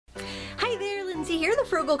Lindsay here, the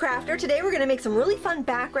Frugal Crafter. Today we're going to make some really fun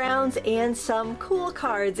backgrounds and some cool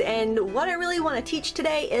cards. And what I really want to teach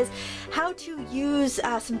today is how to use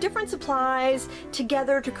some different supplies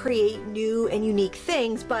together to create new and unique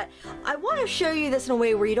things. But I want to show you this in a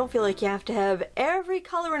way where you don't feel like you have to have every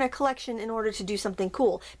color in a collection in order to do something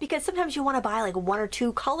cool. Because sometimes you want to buy like one or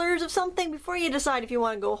two colors of something before you decide if you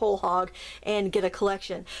want to go whole hog and get a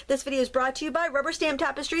collection. This video is brought to you by Rubber Stamp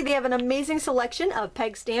Tapestry. They have an amazing selection of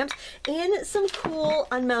peg stamps and some cool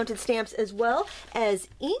unmounted stamps, as well as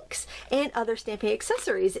inks and other stamping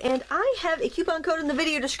accessories. And I have a coupon code in the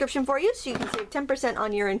video description for you, so you can save 10%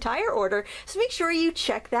 on your entire order. So make sure you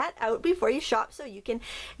check that out before you shop so you can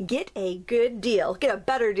get a good deal, get a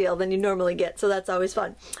better deal than you normally get. So that's always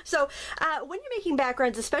fun. So when you're making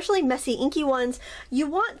backgrounds, especially messy inky ones, you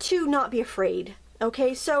want to not be afraid.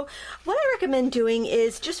 Okay, so what I recommend doing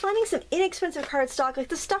is just finding some inexpensive cardstock, like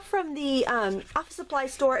the stuff from the office supply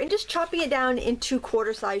store, and just chopping it down into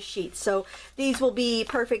quarter-size sheets. So these will be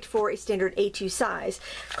perfect for a standard A2 size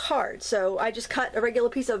card. So I just cut a regular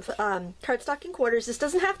piece of cardstock in quarters. This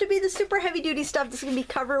doesn't have to be the super heavy-duty stuff. This can be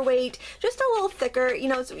cover weight, just a little thicker. You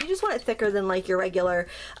know, so you just want it thicker than like your regular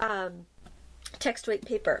text weight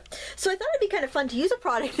paper. So I thought it'd be kind of fun to use a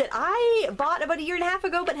product that I bought about a year and a half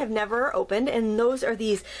ago but have never opened, and those are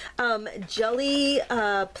these jelly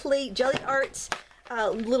arts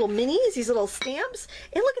little minis, these little stamps.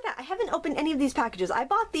 And look at that, I haven't opened any of these packages. I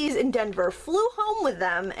bought these in Denver, flew home with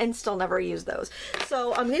them, and still never used those.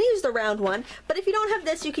 So I'm going to use the round one, but if you don't have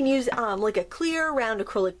this, you can use like a clear round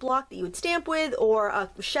acrylic block that you would stamp with, or a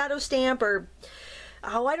shadow stamp, or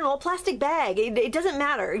oh, I don't know, a plastic bag. It doesn't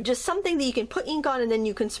matter. Just something that you can put ink on and then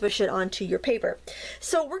you can swish it onto your paper.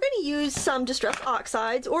 So we're going to use some distress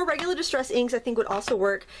oxides, or regular distress inks I think would also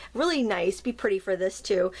work really nice, be pretty for this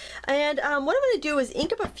too. And what I'm going to do is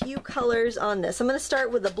ink up a few colors on this. I'm going to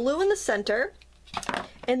start with the blue in the center,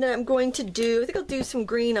 and then I'm going to do, I think I'll do some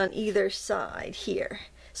green on either side here.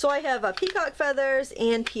 So I have peacock feathers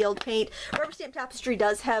and peeled paint. Rubber Stamp Tapestry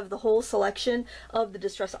does have the whole selection of the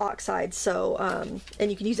Distress Oxides, so and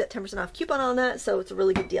you can use that 10% off coupon on that, so it's a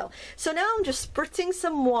really good deal. So now I'm just spritzing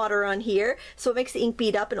some water on here, so it makes the ink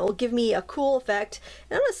bead up and it will give me a cool effect.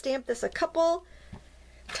 And I'm going to stamp this a couple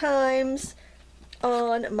times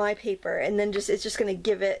on my paper, and then it's just going to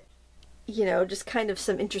give it, you know, just kind of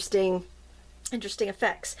some interesting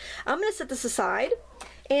effects. I'm going to set this aside,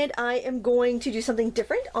 and I am going to do something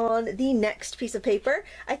different on the next piece of paper.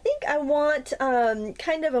 I think I want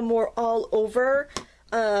kind of a more all over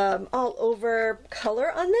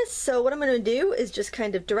color on this. So what I'm going to do is just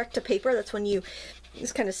kind of direct to paper. That's when you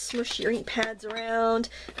just kind of smush your ink pads around.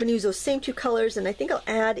 I'm going to use those same two colors, and I think I'll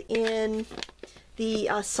add in the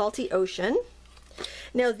Salty Ocean.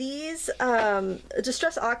 Now these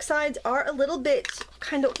Distress Oxides are a little bit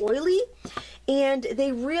kind of oily, and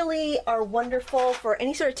they really are wonderful for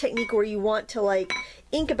any sort of technique where you want to like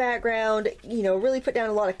ink a background, you know, really put down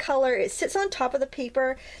a lot of color. It sits on top of the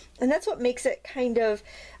paper, and that's what makes it kind of,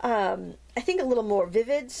 I think, a little more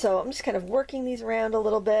vivid. So I'm just kind of working these around a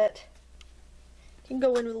little bit. You can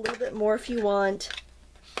go in with a little bit more if you want.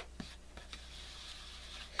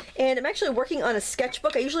 And I'm actually working on a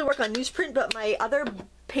sketchbook. I usually work on newsprint, but my other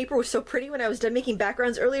paper was so pretty when I was done making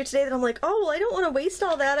backgrounds earlier today that I'm like, oh, well, I don't want to waste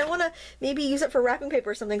all that. I want to maybe use it for wrapping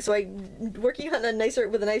paper or something. So I'm working on a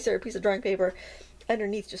nicer piece of drawing paper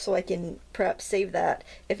underneath, just so I can perhaps save that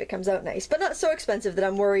if it comes out nice, but not so expensive that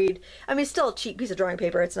I'm worried. I mean, it's still a cheap piece of drawing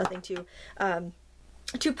paper. It's nothing too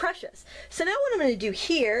precious. So now what I'm going to do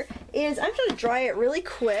here is I'm going to dry it really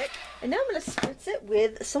quick, and now I'm going to spritz it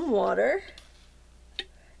with some water.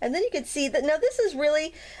 And then you can see that now this is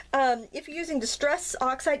really, if you're using Distress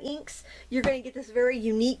Oxide inks, you're going to get this very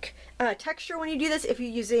unique texture when you do this. If you're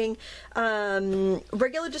using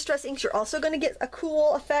regular Distress inks, you're also going to get a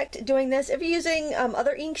cool effect doing this. If you're using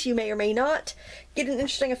other inks, you may or may not get an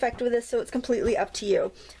interesting effect with this, so it's completely up to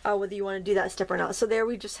you whether you want to do that step or not. So there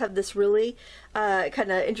we just have this really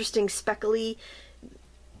kind of interesting speckly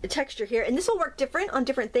texture here, and this will work different on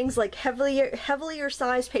different things. Like heavier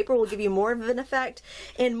sized paper will give you more of an effect,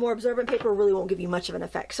 and more absorbent paper really won't give you much of an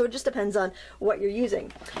effect. So it just depends on what you're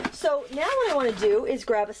using. So now what I want to do is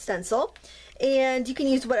grab a stencil, and you can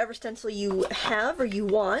use whatever stencil you have or you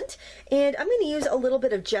want, and I'm going to use a little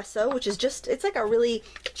bit of Gesso, which is just, it's like a really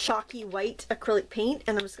chalky white acrylic paint,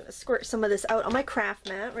 and I'm just going to squirt some of this out on my craft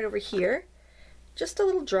mat right over here. Just a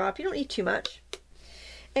little drop, you don't need too much.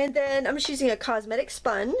 And then I'm just using a cosmetic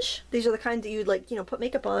sponge. These are the kinds that you'd like, you know, put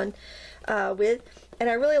makeup on with. And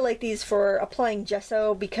I really like these for applying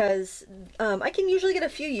gesso because I can usually get a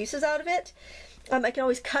few uses out of it. I can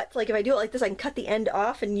always cut, like if I do it like this, I can cut the end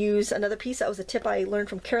off and use another piece. That was a tip I learned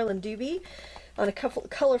from Carolyn Doobie. on a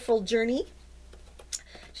colorful journey.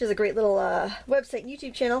 She has a great little website and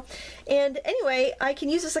YouTube channel. And anyway, I can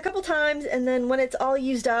use this a couple times, and then when it's all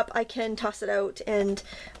used up, I can toss it out, and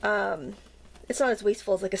it's not as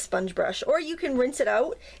wasteful as like a sponge brush. Or you can rinse it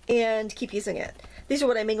out and keep using it. These are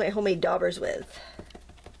what I make my homemade daubers with.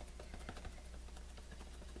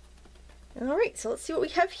 Alright, so let's see what we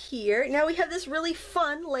have here. Now we have this really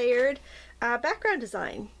fun layered background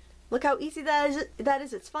design. Look how easy that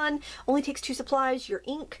is. It's fun. Only takes 2 supplies, your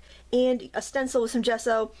ink and a stencil with some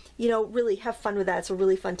gesso. You know, really have fun with that. It's a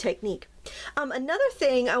really fun technique. Another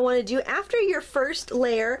thing I want to do after your first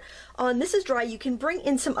layer on this is dry, you can bring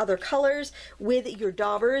in some other colors with your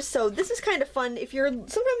daubers. So this is kind of fun if you're,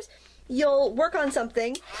 sometimes you'll work on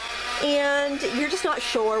something and you're just not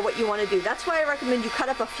sure what you want to do. That's why I recommend you cut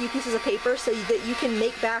up a few pieces of paper so that you can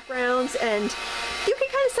make backgrounds, and you can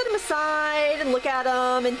kind of set them aside and look at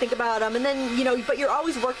them and think about them, and then, you know, but you're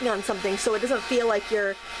always working on something, so it doesn't feel like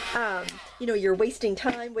you're, you know, you're wasting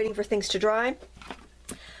time waiting for things to dry.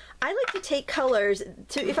 I like to take colors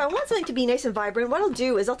to, if I want something to be nice and vibrant, what I'll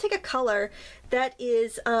do is I'll take a color that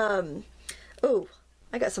is, oh,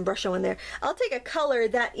 I got some brush on there. I'll take a color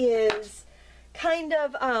that is kind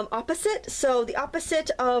of opposite. So the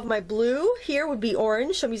opposite of my blue here would be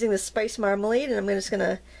orange. So I'm using the Spice Marmalade, and I'm just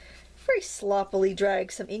gonna very sloppily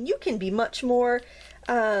drag some in. You can be much more,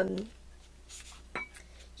 you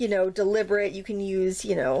know, deliberate. You can use,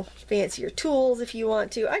 you know, fancier tools if you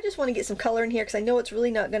want to. I just want to get some color in here because I know it's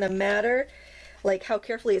really not gonna matter like how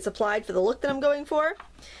carefully it's applied for the look that I'm going for.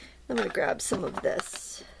 I'm gonna grab some of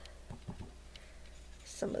this.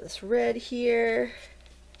 Some of this red here,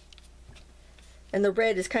 and the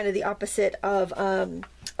red is kind of the opposite of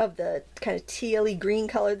the kind of tealy green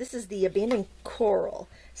color. This is the Abandoned Coral.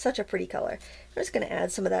 Such a pretty color. I'm just going to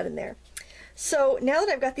add some of that in there. So now that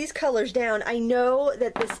I've got these colors down, I know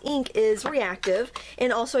that this ink is reactive,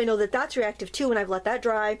 and also I know that that's reactive too when I've let that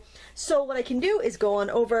dry. So what I can do is go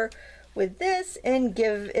on over with this and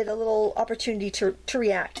give it a little opportunity to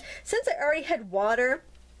react. Since I already had water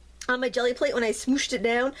on my jelly plate when I smooshed it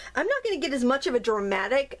down, I'm not going to get as much of a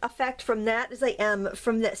dramatic effect from that as I am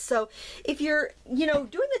from this. So if you're, you know,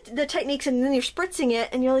 doing the techniques and then you're spritzing it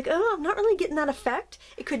and you're like, oh, I'm not really getting that effect,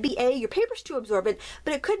 it could be your paper's too absorbent,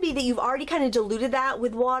 but it could be that you've already kind of diluted that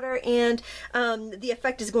with water, and the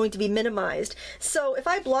effect is going to be minimized. So if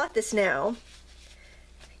I blot this now,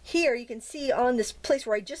 here you can see on this place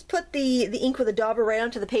where I just put the ink with a dauber right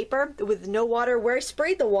onto the paper with no water, where I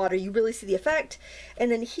sprayed the water, you really see the effect.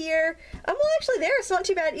 And then here, well actually there it's not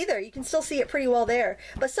too bad either. You can still see it pretty well there.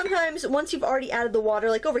 But sometimes once you've already added the water,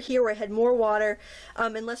 like over here where I had more water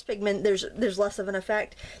and less pigment, there's less of an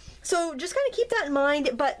effect. So just kind of keep that in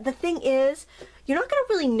mind. But the thing is, you're not going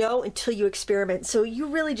to really know until you experiment. So you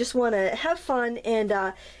really just want to have fun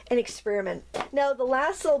and experiment. Now the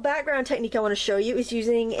last little background technique I want to show you is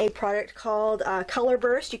using a product called Color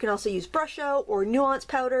Burst. You can also use Brusho or nuance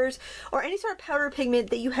powders or any sort of powder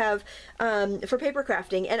pigment that you have for paper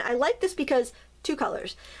crafting. And I like this because 2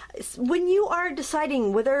 colors. When you are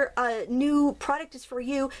deciding whether a new product is for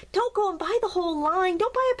you, don't go and buy the whole line.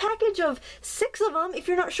 Don't buy a package of 6 of them if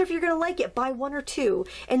you're not sure if you're going to like it. Buy 1 or 2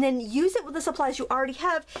 and then use it with the supplies you already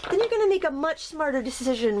have. Then you're going to make a much smarter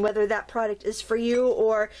decision whether that product is for you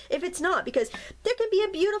or if it's not, because there can be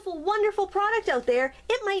a beautiful, wonderful product out there.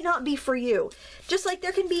 It might not be for you. Just like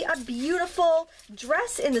there can be a beautiful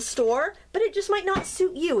dress in the store, but it just might not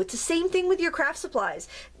suit you. It's the same thing with your craft supplies.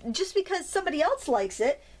 Just because somebody else likes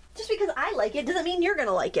it, just because I like it, doesn't mean you're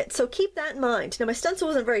gonna like it. So keep that in mind. Now my stencil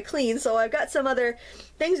wasn't very clean, so I've got some other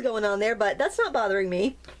things going on there, but that's not bothering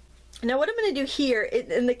me. Now what I'm going to do here,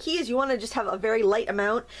 and the key is you want to just have a very light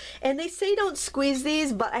amount, and they say don't squeeze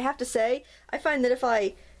these, but I have to say, I find that if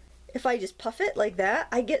I just puff it like that,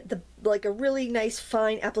 I get like a really nice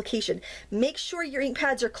fine application. Make sure your ink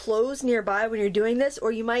pads are closed nearby when you're doing this,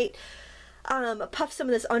 or you might puff some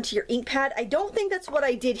of this onto your ink pad. I don't think that's what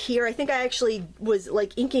I did here. I think I actually was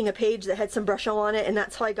like inking a page that had some Brusho on it, and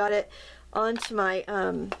that's how I got it onto my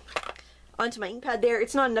ink pad there.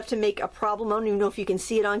 It's not enough to make a problem. I don't even know if you can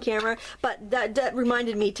see it on camera, but that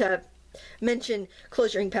reminded me to mention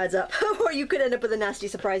close your ink pads up or you could end up with a nasty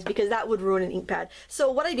surprise, because that would ruin an ink pad.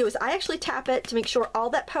 So what I do is I actually tap it to make sure all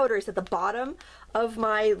that powder is at the bottom of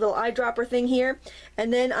my little eyedropper thing here,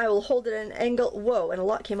 and then I will hold it at an angle. Whoa, and a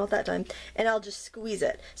lot came out that time, and I'll just squeeze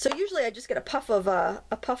it. So usually I just get a puff of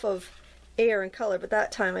air and color, but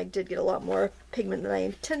that time I did get a lot more pigment than I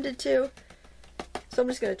intended to. So I'm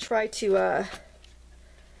just going to try to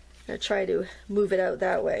move it out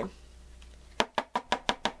that way.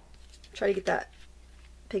 Try to get that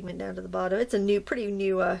pigment down to the bottom. It's a pretty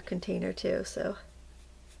new container too, so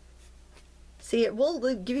See, it will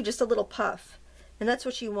give you just a little puff, and that's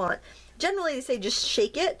what you want. Generally they say just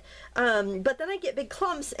shake it, but then I get big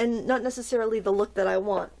clumps and not necessarily the look that I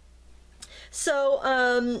want.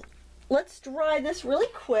 So let's dry this really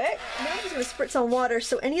quick. Now I'm just going to spritz on water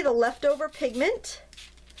so any of the leftover pigment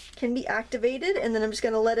can be activated, and then I'm just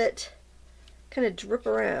going to let it kind of drip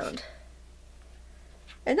around.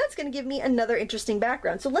 And that's going to give me another interesting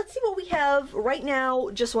background. So let's see what we have right now,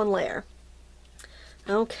 just one layer.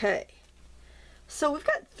 Okay. So we've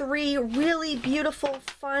got 3 really beautiful,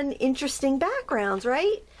 fun, interesting backgrounds,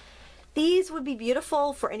 right? These would be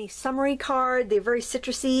beautiful for any summery card. They're very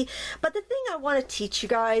citrusy. But the thing I want to teach you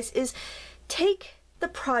guys is take the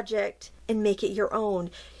project and make it your own.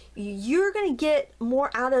 You're going to get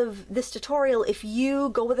more out of this tutorial if you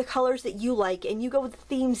go with the colors that you like and you go with the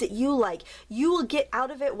themes that you like. You will get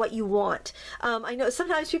out of it what you want. I know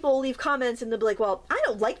sometimes people will leave comments and they'll be like, well, I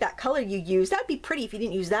don't like that color you used. That'd be pretty if you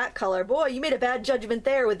didn't use that color. Boy, you made a bad judgment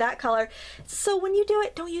there with that color. So when you do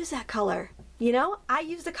it, don't use that color. You know, I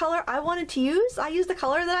used the color I wanted to use. I used the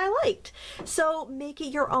color that I liked. So make it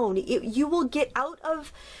your own. You will get out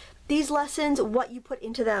of these lessons what you put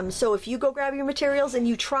into them. So if you go grab your materials and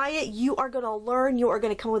you try it, you are going to learn, you are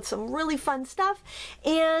going to come with some really fun stuff,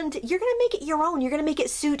 and you're going to make it your own. You're going to make it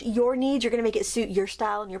suit your needs. You're going to make it suit your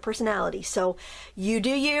style and your personality. So you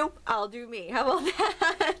do you, I'll do me. How about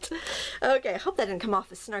that? Okay, I hope that didn't come off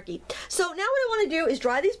as snarky. So now what I want to do is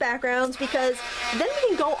dry these backgrounds, because then we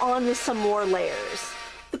can go on with some more layers.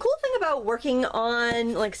 The cool thing about working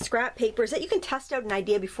on like scrap paper is that you can test out an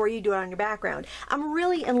idea before you do it on your background. I'm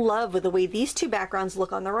really in love with the way these 2 backgrounds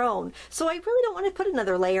look on their own, so I really don't want to put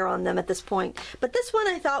another layer on them at this point. But this one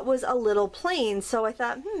I thought was a little plain, so I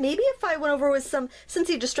thought maybe if I went over with some, since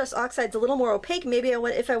the Distress Oxides a little more opaque, maybe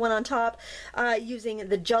if I went on top using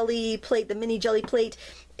the jelly plate, the mini jelly plate,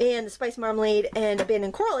 and the spice marmalade and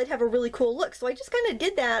abandoned coral, I'd have a really cool look. So I just kind of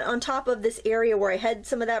did that on top of this area where I had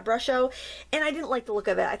some of that brush show, and I didn't like the look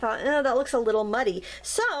of it. I thought, that looks a little muddy.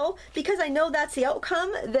 So because I know that's the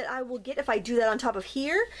outcome that I will get if I do that on top of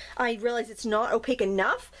here, I realize it's not opaque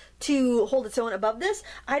enough to hold its own above this.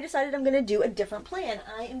 I decided I'm going to do a different plan.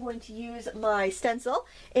 I am going to use my stencil,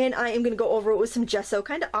 and I am going to go over it with some gesso,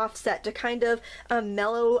 kind of offset to kind of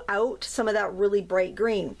mellow out some of that really bright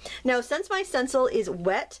green. Now, since my stencil is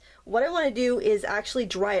wet, what I want to do is actually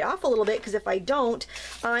dry it off a little bit, because if I don't,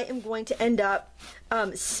 I am going to end up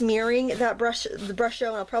smearing that the brush show,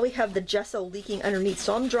 and I'll probably have the gesso leaking underneath.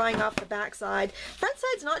 So I'm drying off the back side. Front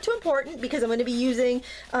side's not too important because I'm going to be using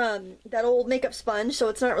that old makeup sponge, so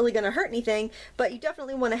it's not really going to hurt anything, but you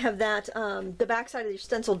definitely want to have that the back side of your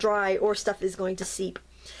stencil dry, or stuff is going to seep.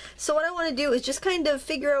 So what I want to do is just kind of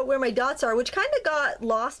figure out where my dots are, which kind of got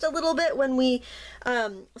lost a little bit when we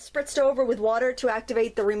spritzed over with water to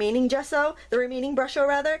activate the remaining gesso, the remaining brush show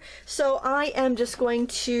rather. So I am just going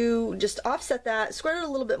to just offset that, squirt out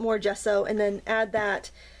a little bit more gesso, and then add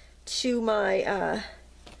that to my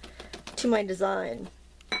design.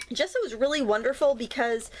 Gesso is really wonderful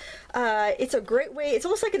because it's a great way, it's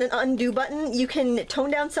almost like an undo button. You can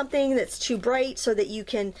tone down something that's too bright so that you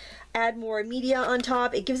can add more media on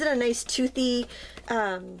top. It gives it a nice toothy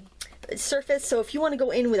surface, so if you want to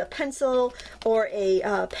go in with a pencil or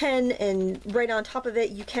a pen and write on top of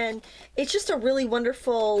it, you can. It's just a really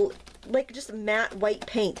wonderful, like just matte white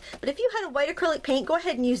paint. But if you had a white acrylic paint, go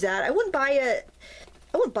ahead and use that. I wouldn't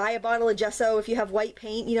buy a bottle of gesso if you have white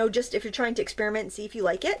paint, you know, just if you're trying to experiment and see if you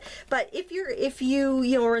like it. But if you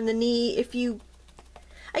are in the need,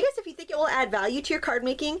 I guess if you think it will add value to your card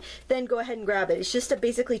making, then go ahead and grab it. It's just a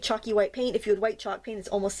basically chalky white paint. If you had white chalk paint, it's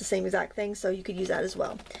almost the same exact thing, so you could use that as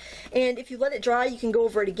well. And if you let it dry, you can go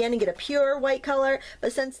over it again and get a pure white color,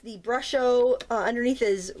 but since the brush show underneath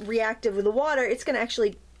is reactive with the water, it's going to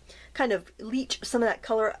actually kind of leach some of that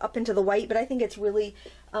color up into the white, but I think it's really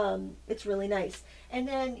nice. And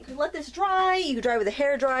then you can let this dry. You can dry with a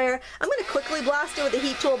hair dryer. I'm going to quickly blast it with a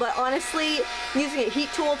heat tool, but honestly, using a heat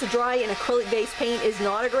tool to dry an acrylic-based paint is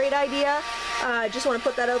not a great idea. Just want to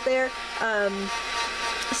put that out there.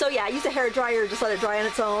 So yeah, use a hair dryer, just let it dry on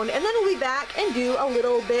its own, and then we'll be back and do a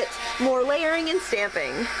little bit more layering and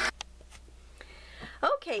stamping.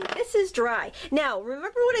 Okay, this is dry. Now,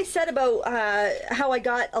 remember what I said about how I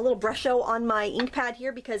got a little brush show on my ink pad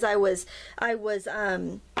here because I was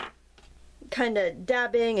kind of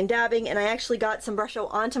dabbing and dabbing, and I actually got some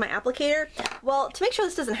Brusho onto my applicator. Well, to make sure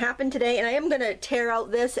this doesn't happen today, and I am going to tear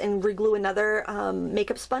out this and reglue another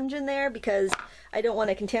makeup sponge in there because I don't want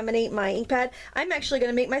to contaminate my ink pad. I'm actually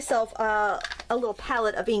going to make myself a little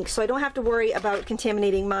palette of ink so I don't have to worry about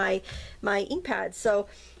contaminating my ink pad. So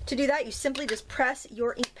to do that, you simply just press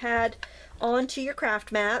your ink pad onto your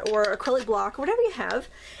craft mat or acrylic block or whatever you have.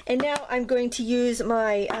 And now I'm going to use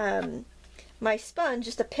my my sponge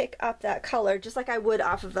just to pick up that color, just like I would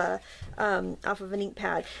off of an ink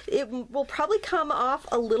pad. It will probably come off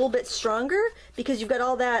a little bit stronger because you've got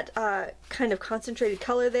all that kind of concentrated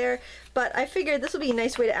color there, but I figured this would be a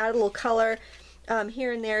nice way to add a little color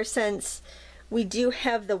here and there, since we do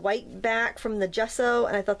have the white back from the gesso,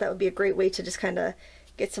 and I thought that would be a great way to just kind of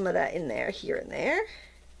get some of that in there, here and there.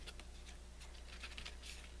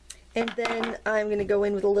 And then I'm going to go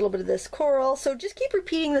in with a little bit of this coral. So just keep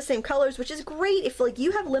repeating the same colors, which is great if like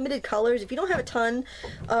you have limited colors. If you don't have a ton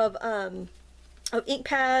of ink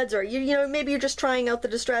pads, or you know, maybe you're just trying out the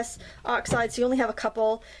Distress Oxides, so you only have a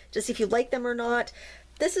couple, just see if you like them or not.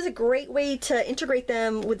 This is a great way to integrate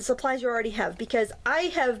them with the supplies you already have, because I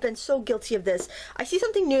have been so guilty of this. I see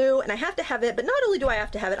something new and I have to have it, but not only do I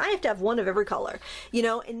have to have it, I have to have one of every color, you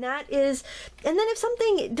know, and that is, and then if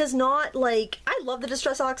something does not, like, I love the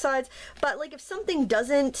Distress Oxides, but like if something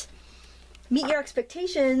doesn't meet your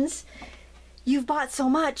expectations, you've bought so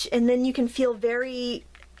much, and then you can feel very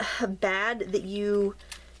bad that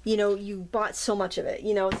you know, you bought so much of it.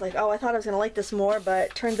 You know, it's like, oh, I thought I was going to like this more,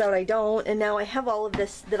 but turns out I don't, and now I have all of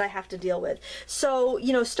this that I have to deal with. So,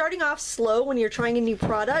 you know, starting off slow when you're trying a new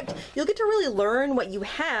product, you'll get to really learn what you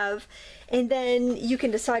have, and then you can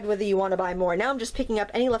decide whether you want to buy more. Now I'm just picking up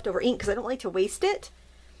any leftover ink because I don't like to waste it,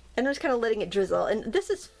 and I'm just kind of letting it drizzle. And this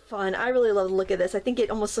is fun. I really love the look of this. I think it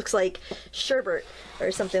almost looks like sherbet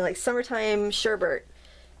or something, like summertime sherbet.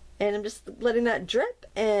 And I'm just letting that drip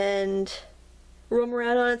and roam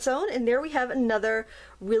around on its own, and there we have another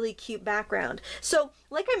really cute background. So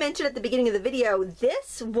like I mentioned at the beginning of the video,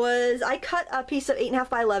 this was, I cut a piece of 8.5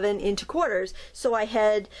 by 11 into quarters, so I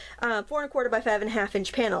had 4.25 by 5.5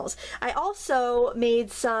 inch panels. I also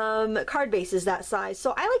made some card bases that size,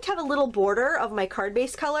 so I like to have a little border of my card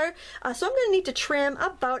base color, so I'm going to need to trim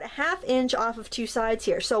about a 1/2 inch off of two sides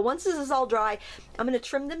here. So once this is all dry, I'm going to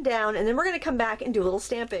trim them down, and then we're going to come back and do a little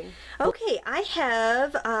stamping. Okay, I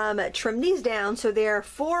have trimmed these down, so they're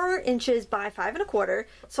 4 inches by 5.25.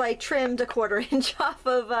 So I trimmed a 1/4 inch off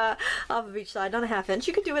of each side, not a 1/2 inch.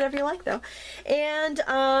 You could do whatever you like though. And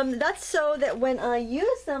that's so that when I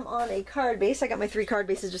use them on a card base, I got my 3 card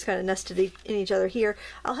bases just kind of nested in each other here,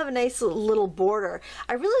 I'll have a nice little border.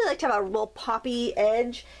 I really like to have a real poppy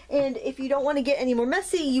edge, and if you don't want to get any more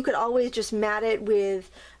messy, you could always just mat it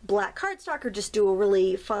with black cardstock or just do a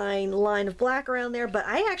really fine line of black around there. But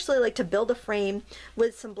I actually like to build a frame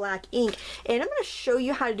with some black ink, and I'm going to show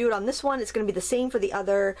you how to do it on this one. It's going to be the same for the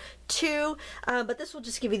other two, but this will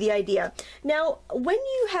just give you the idea. Now when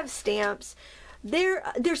you have stamps,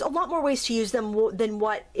 there's a lot more ways to use them than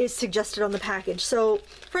what is suggested on the package. So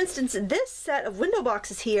for instance, this set of window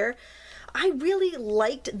boxes here, I really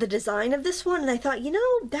liked the design of this one, and I thought, you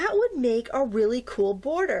know, that would make a really cool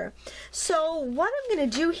border. So what I'm going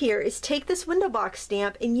to do here is take this window box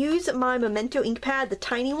stamp and use my Memento ink pad, the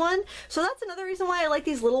tiny one. So that's another reason why I like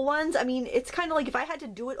these little ones. I mean, it's kind of like if I had to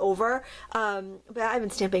do it over, but I've been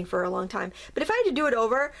stamping for a long time, but if I had to do it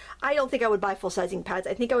over, I don't think I would buy full-size ink pads.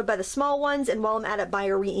 I think I would buy the small ones, and while I'm at it, buy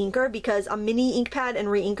a re-inker, because a mini ink pad and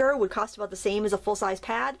re-inker would cost about the same as a full-size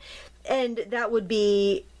pad, and that would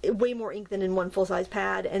be way more ink than in one full-size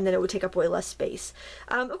pad, and then it would take up way less space.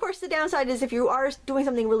 Of course, the downside is if you are doing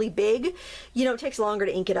something really big, you know, it takes longer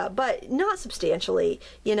to ink it up, but not substantially.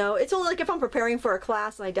 You know, it's only like if I'm preparing for a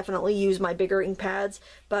class, and I definitely use my bigger ink pads,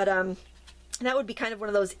 but that would be kind of one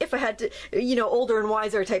of those if I had to, you know, older and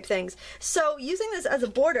wiser type things. So using this as a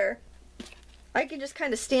border, I can just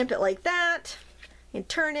kind of stamp it like that and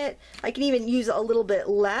turn it. I can even use a little bit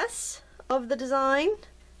less of the design,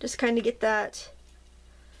 just kind of get that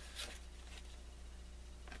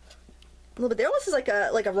a little bit there. Almost is like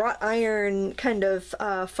a wrought iron kind of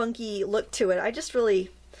funky look to it. I just really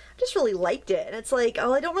liked it, and it's like,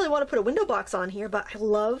 oh, I don't really want to put a window box on here, but I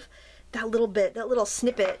love that little bit, that little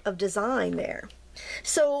snippet of design there.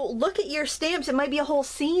 So look at your stamps. It might be a whole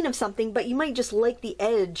scene of something, but you might just like the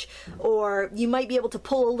edge, or you might be able to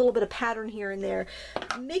pull a little bit of pattern here and there.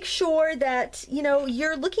 Make sure that, you know,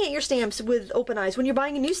 you're looking at your stamps with open eyes. When you're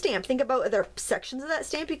buying a new stamp, think about, are there sections of that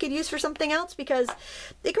stamp you could use for something else? Because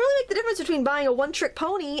it can really make the difference between buying a one-trick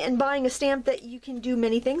pony and buying a stamp that you can do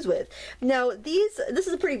many things with. Now, this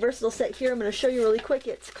is a pretty versatile set here. I'm going to show you really quick.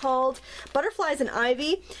 It's called Butterflies and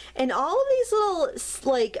Ivy, and all of these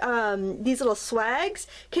little, like, these little swags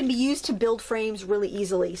can be used to build frames really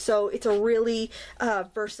easily. So it's a really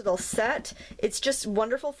versatile set. It's just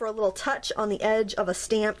wonderful for a little touch on the edge of a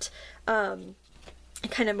stamped kind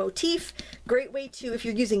of motif. Great way to, if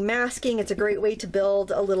you're using masking, it's a great way to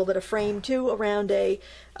build a little bit of frame too around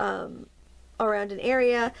around an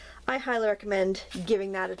area. I highly recommend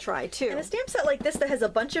giving that a try too. And a stamp set like this that has a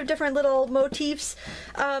bunch of different little motifs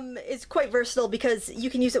is quite versatile because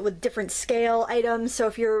you can use it with different scale items. So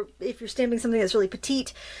if you're stamping something that's really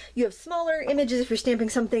petite, you have smaller images. If you're stamping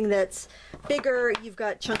something that's bigger, you've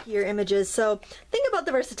got chunkier images. So think about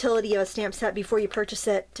the versatility of a stamp set before you purchase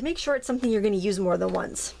it to make sure it's something you're going to use more than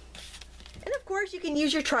once. And of course, you can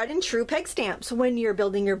use your tried and true peg stamps when you're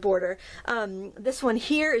building your border. This one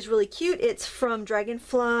here is really cute. It's from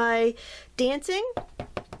Dragonfly Dancing.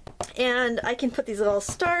 And I can put these little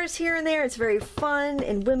stars here and there. It's very fun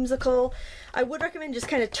and whimsical. I would recommend just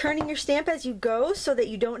kind of turning your stamp as you go so that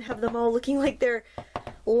you don't have them all looking like they're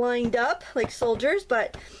lined up like soldiers.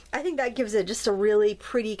 But I think that gives it just a really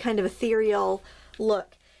pretty kind of ethereal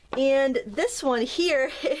look. And this one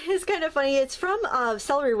here is kind of funny. It's from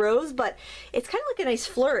Celery Rose, but it's kind of like a nice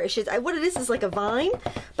flourish. What it is like a vine,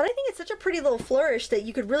 but I think it's such a pretty little flourish that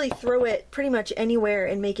you could really throw it pretty much anywhere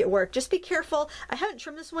and make it work. Just be careful. I haven't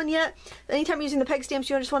trimmed this one yet. Anytime you're using the peg stamps,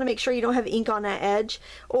 you just want to make sure you don't have ink on that edge,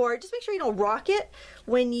 or just make sure you don't rock it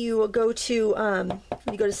when you go to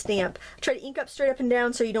stamp. Try to ink up straight up and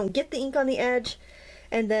down so you don't get the ink on the edge,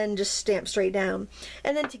 and then just stamp straight down.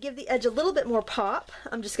 And then to give the edge a little bit more pop,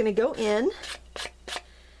 I'm just going to go in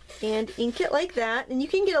and ink it like that. And you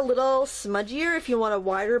can get a little smudgier if you want a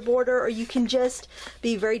wider border, or you can just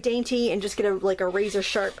be very dainty and just get like a razor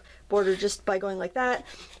sharp border just by going like that.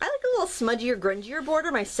 I like a little smudgier, grungier border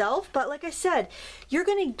myself, but like I said, you're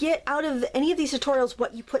gonna get out of any of these tutorials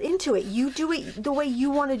what you put into it. You do it the way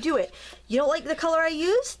you want to do it. You don't like the color I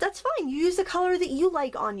use? That's fine. You use the color that you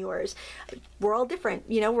like on yours. We're all different,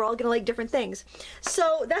 you know, we're all gonna like different things.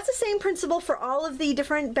 So that's the same principle for all of the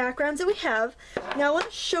different backgrounds that we have. Now I want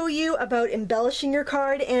to show you about embellishing your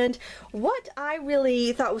card, and what I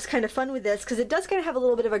really thought was kind of fun with this, because it does kind of have a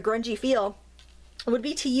little bit of a grungy feel, would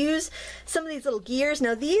be to use some of these little gears.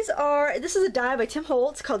 Now this is a die by Tim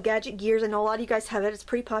Holtz called Gadget Gears. I know a lot of you guys have it. It's a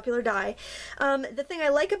pretty popular die. The thing I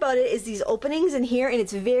like about it is these openings in here, and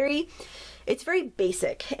it's very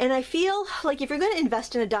basic. And I feel like if you're going to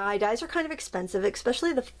invest in a die, dies are kind of expensive,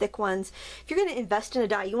 especially the thick ones. If you're going to invest in a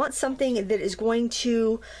die, you want something that is going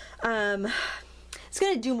to it's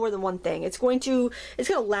going to do more than one thing. It's going to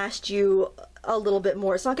last you a little bit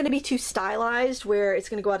more. It's not going to be too stylized where it's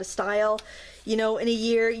going to go out of style, you know, in a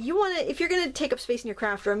year. You want to, if you're going to take up space in your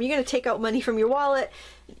craft room, you're going to take out money from your wallet,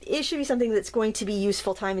 it should be something that's going to be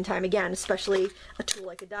useful time and time again, especially a tool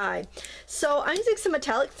like a die. So I'm using some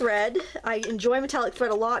metallic thread. I enjoy metallic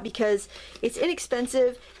thread a lot because it's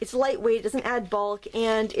inexpensive, it's lightweight, it doesn't add bulk,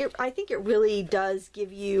 and I think it really does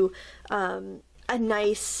give you a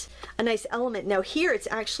nice element. Now here it's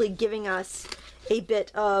actually giving us a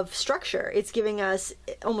bit of structure. It's giving us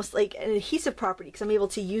almost like an adhesive property because I'm able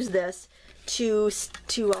to use this to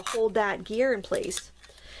hold that gear in place.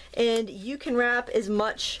 And you can wrap as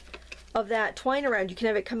much of that twine around. You can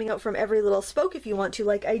have it coming out from every little spoke if you want to,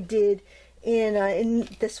 like I did in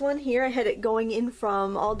this one here. I had it going in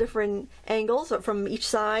from all different angles from each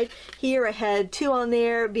side. Here I had two on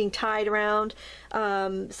there being tied around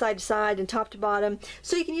side to side and top to bottom.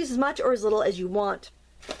 So you can use as much or as little as you want.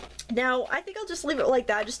 Now I think I'll just leave it like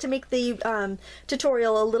that just to make the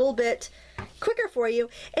tutorial a little bit quicker for you.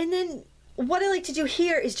 And then what I like to do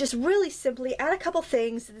here is just really simply add a couple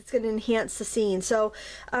things that's going to enhance the scene. So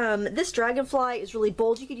this dragonfly is really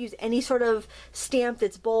bold. You could use any sort of stamp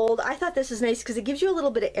that's bold. I thought this is nice because it gives you a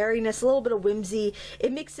little bit of airiness, a little bit of whimsy.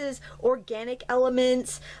 It mixes organic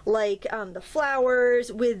elements like the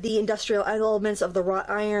flowers with the industrial elements of the wrought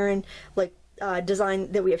iron, like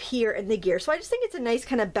design that we have here and the gear. So I just think it's a nice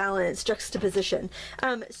kind of balanced juxtaposition.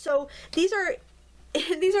 So these are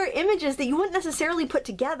images that you wouldn't necessarily put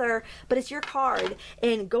together, but it's your card,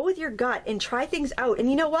 and go with your gut and try things out. And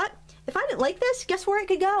you know what? If I didn't like this, guess where it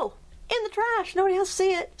could go? In the trash. Nobody else will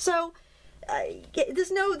see it. So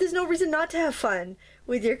there's no reason not to have fun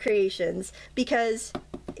with your creations, because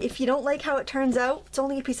if you don't like how it turns out, it's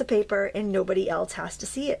only a piece of paper and nobody else has to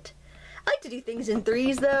see it. I like to do things in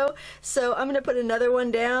threes though, so I'm gonna put another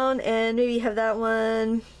one down and maybe have that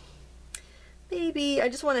one, maybe, I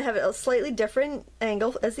just want to have it a slightly different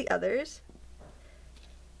angle as the others.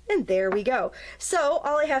 And there we go. So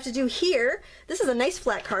all I have to do here, this is a nice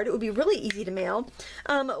flat card, it would be really easy to mail.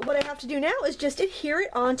 What I have to do now is just adhere it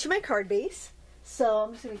onto my card base. So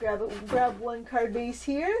I'm just going to grab one card base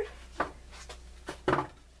here.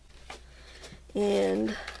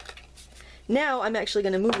 And now I'm actually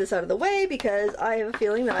going to move this out of the way because I have a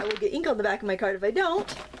feeling that I will get ink on the back of my card if I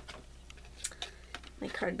don't. My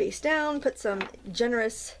card base down, put some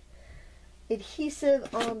generous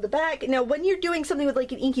adhesive on the back. Now when you're doing something with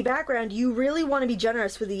like an inky background, you really want to be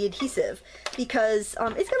generous with the adhesive because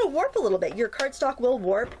it's going to warp a little bit. Your cardstock will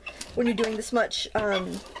warp when you're doing this much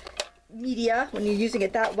media. When you're using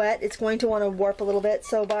it that wet, it's going to want to warp a little bit.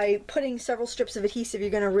 So by putting several strips of adhesive, you're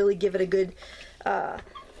going to really give it a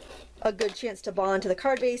good chance to bond to the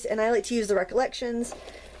card base. And I like to use the Recollections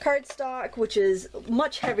cardstock, which is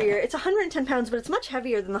much heavier. It's 110 pounds, but it's much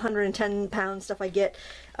heavier than the 110 pound stuff I get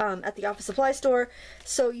at the office supply store.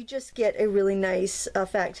 So you just get a really nice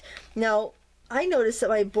effect. Now, I noticed that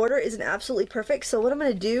my border isn't absolutely perfect, so what I'm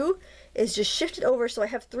going to do is just shift it over so I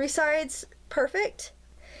have 3 sides perfect,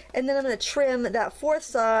 and then I'm going to trim that 4th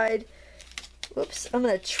side. Whoops, I'm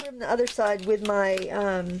going to trim the other side with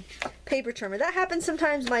my paper trimmer. That happens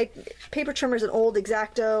sometimes. My paper trimmer is an old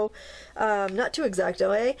X-Acto, not too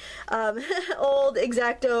X-Acto, eh? Old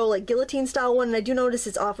X-Acto, like guillotine style one, and I do notice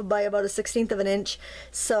it's off by about a 1/16 of an inch.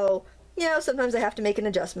 So, you know, sometimes I have to make an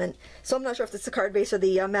adjustment. So I'm not sure if it's the card base or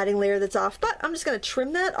the matting layer that's off, but I'm just going to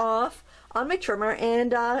trim that off on my trimmer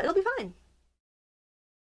and it'll be fine.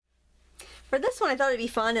 For this one, I thought it'd be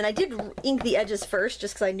fun, and I did ink the edges first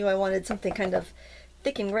just because I knew I wanted something kind of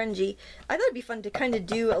thick and grungy. I thought it'd be fun to kind of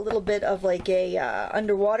do a little bit of like a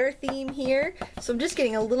underwater theme here. So I'm just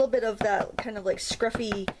getting a little bit of that kind of like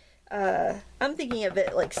scruffy, I'm thinking of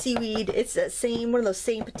it like seaweed. It's that same, one of those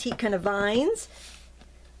same petite kind of vines.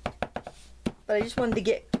 But I just wanted to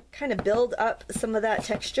get kind of build up some of that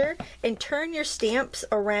texture and turn your stamps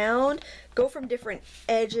around, go from different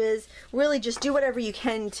edges, really just do whatever you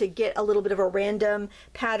can to get a little bit of a random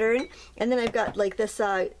pattern. And then I've got like this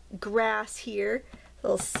grass here, a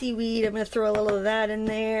little seaweed. I'm going to throw a little of that in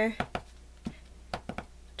there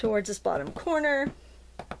towards this bottom corner.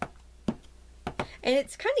 And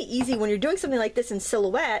it's kind of easy when you're doing something like this in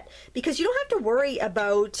silhouette because you don't have to worry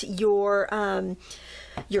about your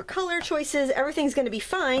color choices. Everything's going to be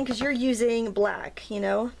fine because you're using black, you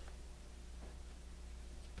know.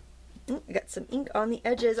 I got some ink on the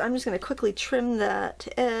edges. I'm just going to quickly trim that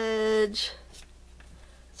edge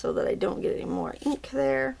so that I don't get any more ink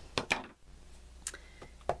there.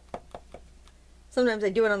 Sometimes I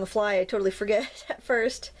do it on the fly. I totally forget at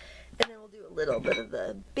first. And then we'll do a little bit of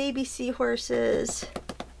the baby seahorses.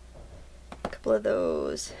 A couple of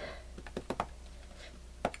those.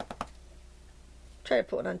 Try to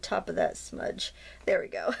put one on top of that smudge. There we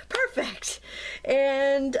go. Perfect.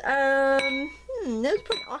 And let's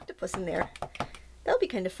put an octopus in there. That'll be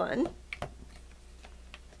kind of fun.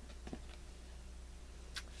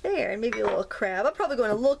 There, and maybe a little crab. I'm probably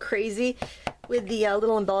going a little crazy with the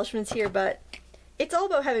little embellishments here, but it's all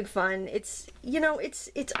about having fun. It's, you know, it's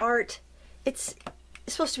art. It's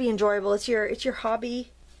supposed to be enjoyable. It's your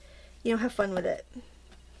hobby. You know, have fun with it.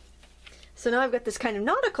 So now I've got this kind of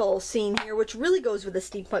nautical scene here, which really goes with the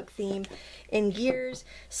steampunk theme in gears.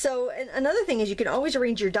 So and another thing is you can always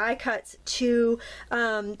arrange your die cuts to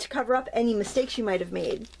cover up any mistakes you might have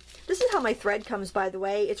made. This is how my thread comes, by the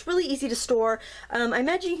way. It's really easy to store. I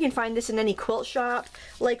imagine you can find this in any quilt shop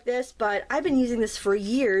like this, but I've been using this for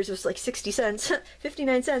years. It was like 60 cents,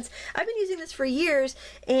 59 cents. I've been using this for years,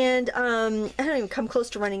 and I don't even come close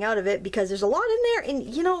to running out of it because there's a lot in there.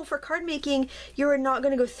 And, you know, for card making, you're not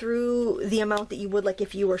going to go through the amount that you would like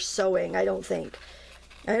if you were sewing, I don't think.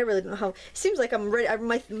 I really don't know how. It seems like I'm ready.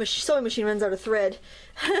 My sewing machine runs out of thread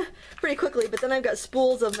pretty quickly, but then I've got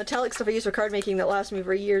spools of metallic stuff I use for card making that last me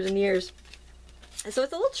for years and years. And so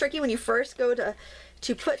it's a little tricky when you first go to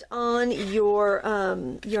put on your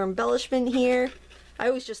embellishment here. I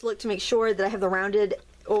always just look to make sure that I have the rounded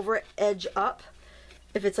over edge up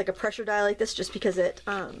if it's like a pressure die like this, just because it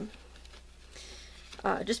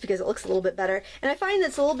looks a little bit better. And I find that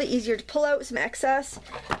it's a little bit easier to pull out some excess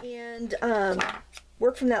and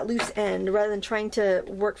work from that loose end rather than trying to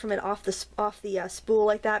work from it off the spool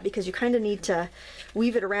like that, because you kind of need to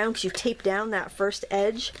weave it around because you tape down that first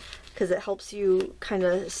edge because it helps you kind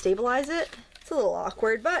of stabilize it. It's a little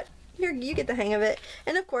awkward, but you get the hang of it.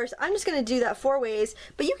 And of course, I'm just going to do that 4 ways,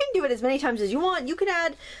 but you can do it as many times as you want. You could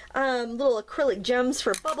add little acrylic gems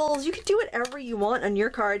for bubbles. You can do whatever you want on your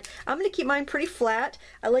card. I'm going to keep mine pretty flat.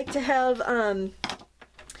 I like to have,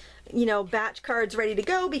 you know, batch cards ready to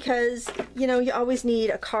go because, you know, you always need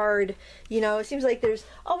a card. You know, it seems like there's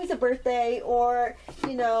always a birthday or,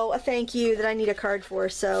 you know, a thank you that I need a card for.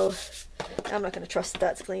 So I'm not going to trust that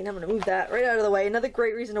that's clean. I'm going to move that right out of the way. Another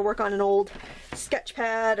great reason to work on an old sketch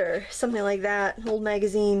pad or something like that, an old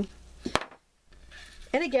magazine.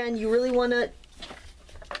 And again, you really want to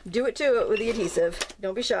do it to it with the adhesive.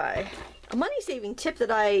 Don't be shy. A money-saving tip that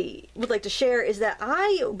I would like to share is that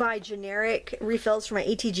I buy generic refills for my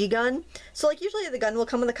ATG gun. So like usually the gun will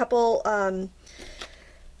come with a couple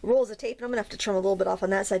rolls of tape, and I'm gonna have to trim a little bit off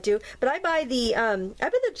on that side too. But I buy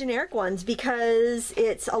the generic ones because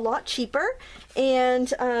it's a lot cheaper,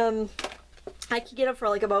 and I can get them for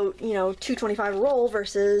like about, you know, $2.25 a roll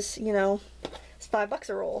versus, you know, it's $5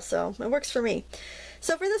 a roll. So it works for me.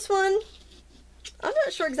 So for this one, I'm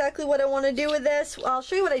not sure exactly what I want to do with this. I'll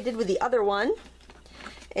show you what I did with the other one,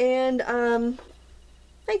 and I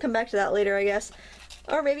can come back to that later, I guess.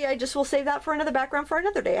 Or maybe I just will save that for another background for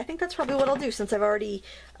another day. I think that's probably what I'll do since I've already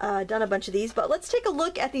done a bunch of these. But let's take a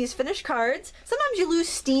look at these finished cards. Sometimes you lose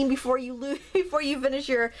steam before you finish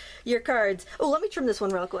your cards. Oh, let me trim this one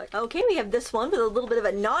real quick. Okay, we have this one with a little bit of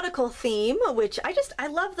a nautical theme, which I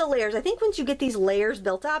love the layers. I think once you get these layers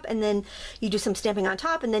built up and then you do some stamping on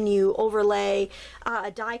top and then you overlay a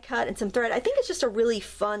die cut and some thread, I think it's just a really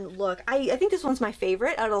fun look. I think this one's my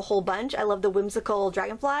favorite out of the whole bunch. I love the whimsical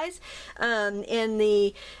dragonflies and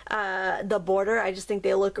the border. I just think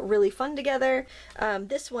they look really fun together.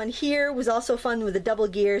 This one here was also fun with the double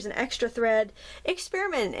gears and extra thread.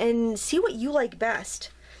 Experiment and see what you like best.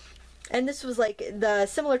 And this was like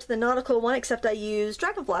similar to the nautical one, except I used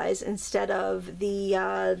dragonflies instead of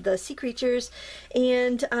the sea creatures.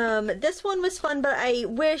 And this one was fun, but I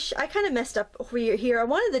wish I kind of messed up here. I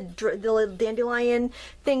wanted the dandelion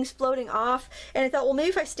things floating off, and I thought, well, maybe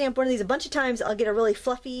if I stamp one of these a bunch of times, I'll get a really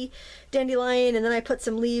fluffy dandelion. And then I put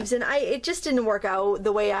some leaves, and it just didn't work out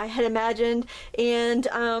the way I had imagined. And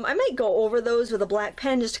I might go over those with a black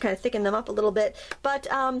pen just to kind of thicken them up a little bit.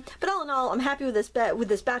 But all in all, I'm happy with this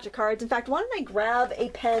batch of cards. In fact, why don't I grab a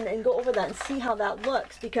pen and go over that and see how that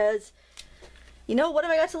looks, because, you know, what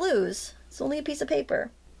have I got to lose? It's only a piece of paper.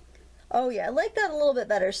 Oh yeah, I like that a little bit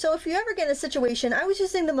better. So if you ever get in a situation, I was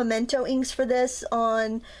using the Memento inks for this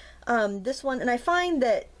on this one, and I find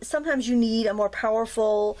that sometimes you need a more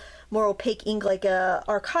powerful, more opaque ink like a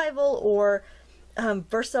archival or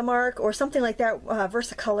Versamark or something like that.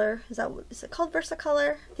 Versacolor, is it called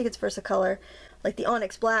Versacolor? I think it's Versacolor. Like the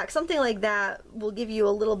Onyx Black, something like that will give you a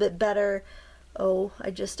little bit better. Oh,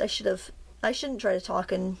 I shouldn't try to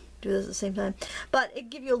talk and do this at the same time. But it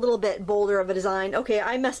give you a little bit bolder of a design. Okay,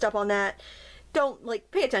 I messed up on that. Don't, like,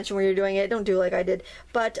 pay attention when you're doing it. Don't do like I did.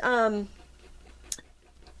 But,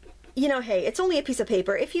 you know, hey, it's only a piece of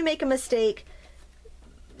paper. If you make a mistake,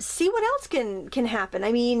 see what else can happen.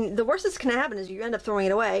 I mean, the worst that's going to happen is you end up throwing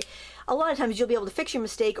it away. A lot of times you'll be able to fix your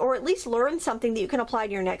mistake or at least learn something that you can apply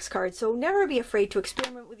to your next card. So never be afraid to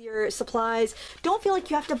experiment with your supplies. Don't feel like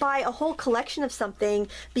you have to buy a whole collection of something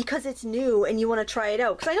because it's new and you want to try it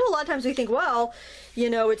out. Because I know a lot of times we think, well, you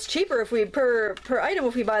know, it's cheaper if we per item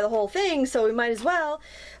if we buy the whole thing, so we might as well.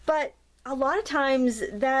 But a lot of times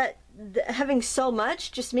that having so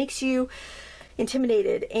much just makes you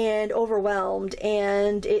intimidated and overwhelmed,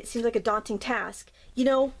 and it seems like a daunting task. You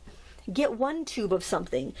know, get one tube of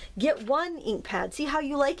something, get one ink pad, see how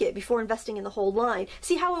you like it before investing in the whole line.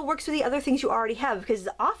 See how it works with the other things you already have, because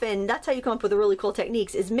often that's how you come up with the really cool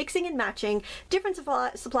techniques, is mixing and matching different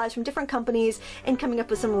supplies from different companies and coming up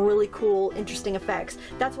with some really cool, interesting effects.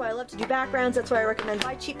 That's why I love to do backgrounds. That's why I recommend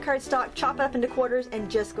buy cheap cardstock, chop it up into quarters, and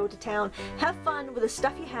just go to town. Have fun with the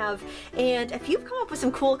stuff you have, and if you've come up with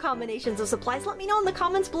some cool combinations of supplies, let me know in the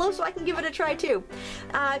comments below so I can give it a try too.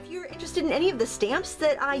 If you're interested in any of the stamps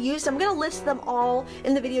that I used, I'm going to list them all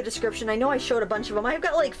in the video description. I know I showed a bunch of them. I've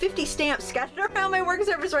got like 50 stamps scattered around my work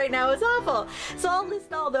surface right now. It's awful. So I'll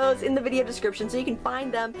list all those in the video description so you can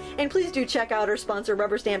find them. And please do check out our sponsor,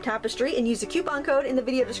 Rubber Stamp Tapestry, and use the coupon code in the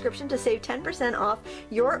video description to save 10% off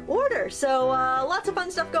your order. So lots of fun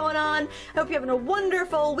stuff going on. I hope you're having a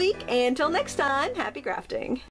wonderful week, and until next time, happy crafting.